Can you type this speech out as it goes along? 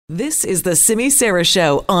This is the Simi Sara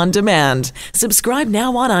Show on demand. Subscribe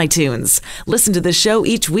now on iTunes. Listen to the show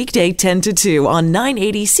each weekday 10 to 2 on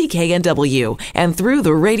 980 CKNW and through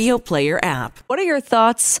the Radio Player app. What are your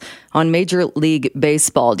thoughts on Major League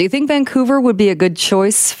Baseball? Do you think Vancouver would be a good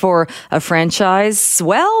choice for a franchise?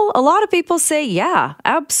 Well, a lot of people say, yeah,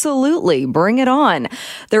 absolutely. Bring it on.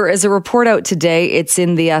 There is a report out today. It's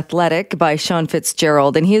in The Athletic by Sean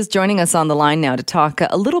Fitzgerald, and he is joining us on the line now to talk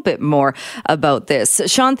a little bit more about this.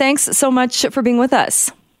 Sean, thanks so much for being with us.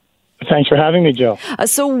 Thanks for having me, Jill.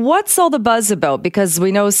 So what's all the buzz about? Because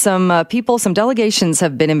we know some people, some delegations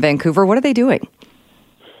have been in Vancouver. What are they doing?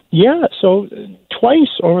 Yeah, so twice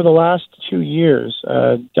over the last 2 years,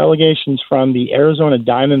 delegations from the Arizona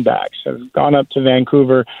Diamondbacks have gone up to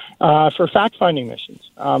Vancouver for fact-finding missions.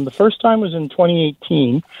 The first time was in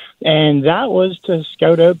 2018, and that was to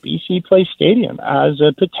scout out BC Place Stadium as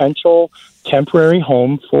a potential temporary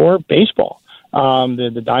home for baseball.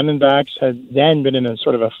 The Diamondbacks had then been in a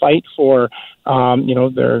sort of a fight for,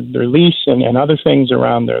 their lease and other things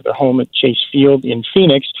around their home at Chase Field in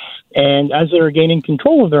Phoenix. And as they were gaining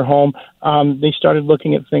control of their home, they started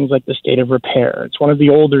looking at things like the state of repair. It's one of the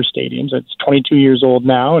older stadiums. It's 22 years old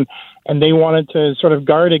now. And they wanted to sort of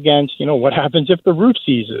guard against, what happens if the roof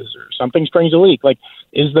seizes or something springs a leak? Like,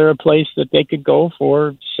 is there a place that they could go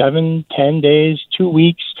for 7, 10 days, 2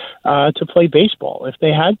 weeks to play baseball if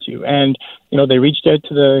they had to? And, they reached out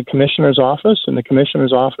to the commissioner's office, and the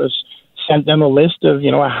commissioner's office sent them a list of,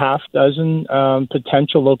 a half dozen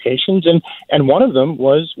potential locations, and one of them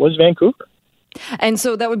was Vancouver. And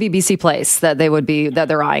so that would be BC Place that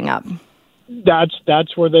they're eyeing up.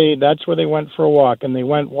 That's where they went for a walk, and they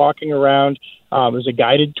went walking around. It was a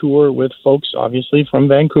guided tour with folks, obviously, from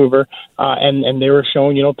Vancouver, and they were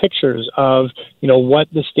showing, pictures of, what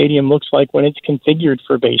the stadium looks like when it's configured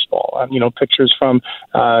for baseball. Pictures from,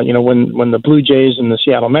 when the Blue Jays and the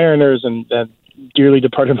Seattle Mariners and dearly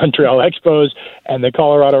departed Montreal Expos and the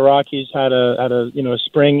Colorado Rockies had a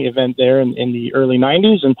spring event there in the early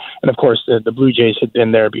 90s, and of course the Blue Jays had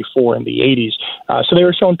been there before in the 80s. So they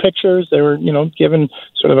were showing pictures. They were given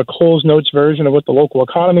sort of a Coles Notes version of what the local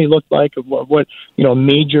economy looked like, of what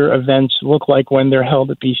major events look like when they're held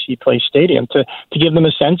at BC Place Stadium, to give them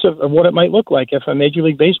a sense of what it might look like if a Major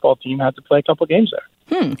League Baseball team had to play a couple games there.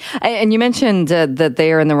 And you mentioned that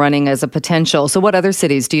they are in the running as a potential. So what other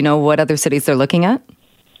cities? Do you know what other cities they're looking at?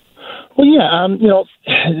 Well, yeah,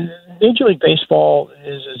 Major League Baseball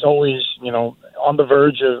is always, on the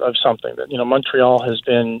verge of something. That, Montreal has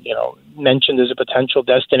been, mentioned as a potential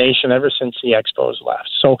destination ever since the Expos left.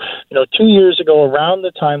 So, 2 years ago, around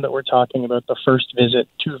the time that we're talking about the first visit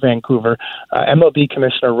to Vancouver, MLB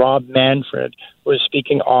Commissioner Rob Manfred was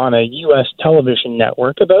speaking on a U.S. television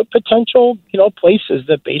network about potential, places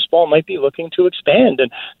that baseball might be looking to expand.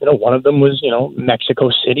 And, one of them was, Mexico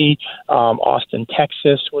City, Austin,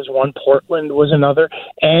 Texas was one, Portland was another.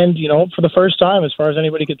 And, for the first time, as far as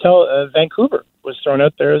anybody could tell, Vancouver was thrown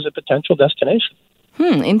out there as a potential destination.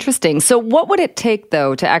 Interesting. So what would it take,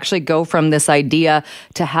 though, to actually go from this idea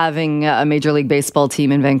to having a Major League Baseball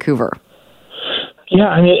team in Vancouver?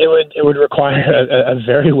 Yeah, it would require a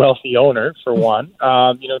very wealthy owner, for one.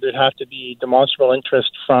 There'd have to be demonstrable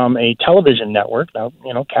interest from a television network. Now,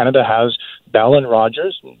 Canada has Bell and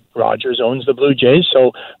Rogers. Rogers owns the Blue Jays,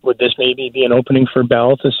 so would this maybe be an opening for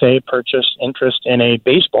Bell to, say, purchase interest in a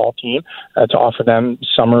baseball team to offer them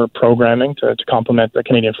summer programming to complement the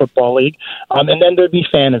Canadian Football League? And then there'd be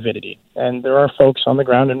fan avidity. And there are folks on the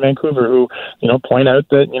ground in Vancouver who, point out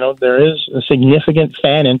that, there is a significant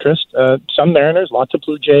fan interest, some Mariners, lots of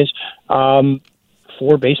Blue Jays,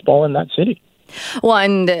 for baseball in that city. Well,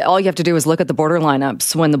 and all you have to do is look at the border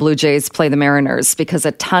lineups when the Blue Jays play the Mariners, because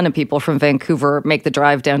a ton of people from Vancouver make the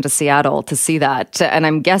drive down to Seattle to see that. And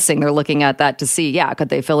I'm guessing they're looking at that to see, could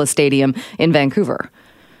they fill a stadium in Vancouver?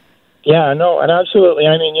 Yeah, no, and absolutely.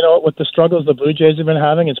 With the struggles the Blue Jays have been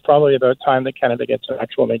having, it's probably about time that Canada gets an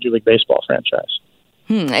actual Major League Baseball franchise.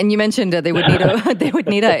 And you mentioned they would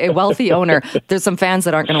need a wealthy owner. There's some fans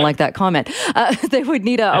that aren't going to like that comment. They would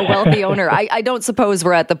need a wealthy owner. I don't suppose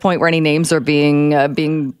we're at the point where any names are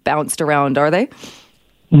being bounced around, are they?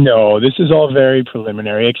 No, this is all very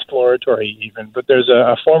preliminary, exploratory even. But there's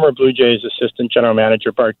a former Blue Jays assistant general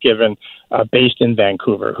manager, Bart Given, based in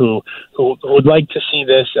Vancouver, who would like to see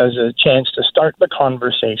this as a chance to start the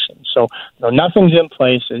conversation. So, nothing's in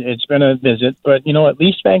place. It's been a visit, but, at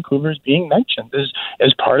least Vancouver's being mentioned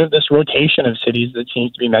as part of this rotation of cities that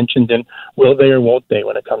seems to be mentioned in will they or won't they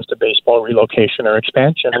when it comes to baseball relocation or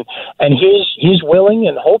expansion. And he's willing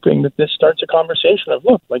and hoping that this starts a conversation of,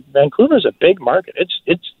 look, like Vancouver's a big market.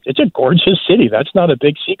 It's it's a gorgeous city. That's not a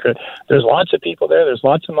big secret. There's lots of people there. There's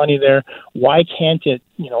lots of money there. Why can't it,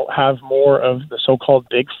 have more of the so-called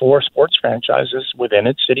Big Four sports franchises within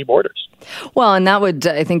its city borders? Well, and that would,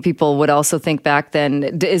 I think people would also think back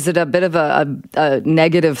then, is it a bit of a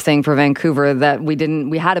negative thing for Vancouver that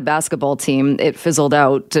we had a basketball team, it fizzled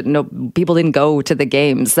out, no, people didn't go to the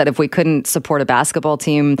games, that if we couldn't support a basketball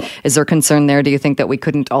team, is there concern there? Do you think that we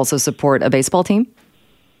couldn't also support a baseball team?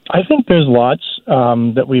 I think there's lots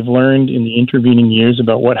that we've learned in the intervening years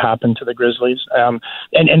about what happened to the Grizzlies,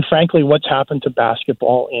 and frankly, what's happened to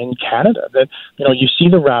basketball in Canada. That you see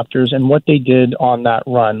the Raptors and what they did on that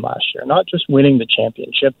run last year, not just winning the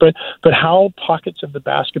championship, but how pockets of the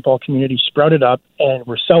basketball community sprouted up and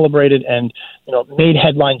were celebrated and made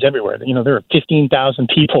headlines everywhere. There were 15,000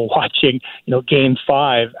 people watching Game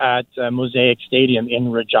 5 at Mosaic Stadium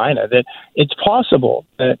in Regina. That it's possible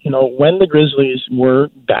that when the Grizzlies were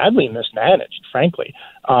badly mismanaged, frankly,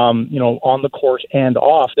 on the court and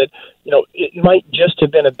off, that it might just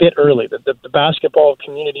have been a bit early. That the basketball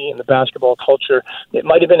community and the basketball culture, it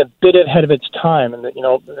might have been a bit ahead of its time, and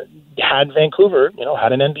that had Vancouver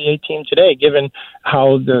had an NBA team today, given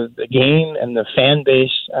how the game and the fan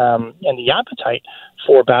base and the appetite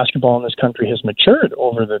for basketball in this country has matured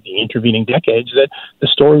over the intervening decades, that the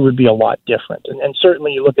story would be a lot different. And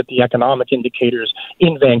certainly you look at the economic indicators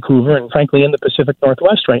in Vancouver and frankly in the Pacific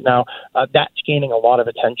Northwest right now, that's gaining a lot of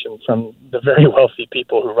attention from the very wealthy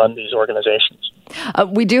people who run these organizations.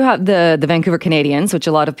 We do have the Vancouver Canadians, which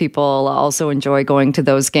a lot of people also enjoy going to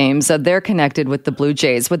those games. They're connected with the Blue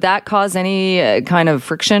Jays. Would that cause any kind of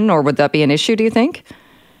friction, or would that be an issue, do you think?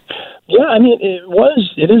 Yeah, I mean,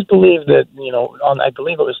 it is believed that, I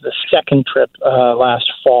believe it was the second trip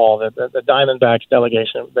last fall, that the Diamondbacks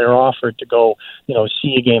delegation, they were offered to go,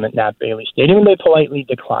 see a game at Nat Bailey Stadium, and they politely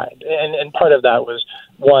declined. And part of that was,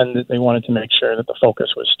 one, that they wanted to make sure that the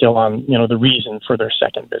focus was still on, the reason for their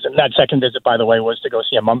second visit. And that second visit, by the way, was to go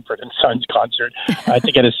see a Mumford & Sons concert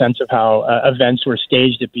to get a sense of how events were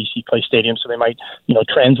staged at BC Place Stadium, so they might,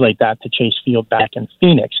 translate that to Chase Field back in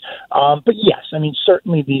Phoenix. But yes, I mean,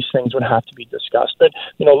 certainly these things would have to be discussed. But,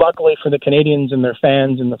 luckily for the Canadians and their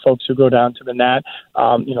fans and the folks who go down to the Nat,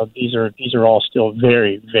 these are all still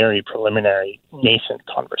very, very preliminary, nascent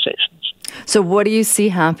conversations. So what do you see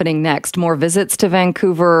happening next? More visits to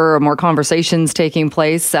Vancouver, more conversations taking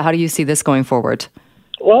place? How do you see this going forward?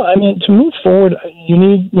 Well, I mean, to move forward, you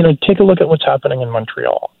need, take a look at what's happening in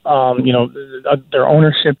Montreal. There are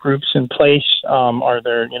ownership groups in place. Are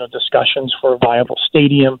there, discussions for a viable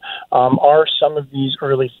stadium? Are some of these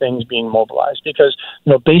early things being mobilized? Because,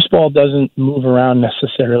 baseball doesn't move around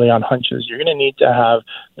necessarily on hunches. You're going to need to have,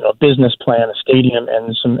 a business plan, a stadium,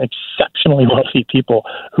 and some exceptionally wealthy people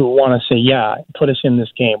who want to say, yeah, put us in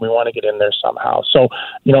this game. We want to get in there somehow. So,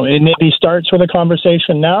 it maybe starts with a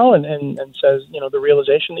conversation now and says, the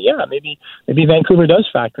realization that, yeah, maybe Vancouver does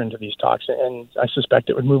factor into these talks. And I suspect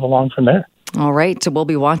it would move along from there. All right. We'll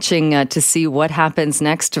be watching to see what happens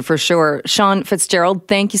next for sure. Sean Fitzgerald,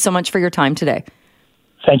 thank you so much for your time today.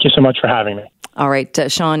 Thank you so much for having me. All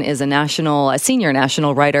right. Sean is a senior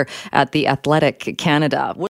national writer at The Athletic Canada.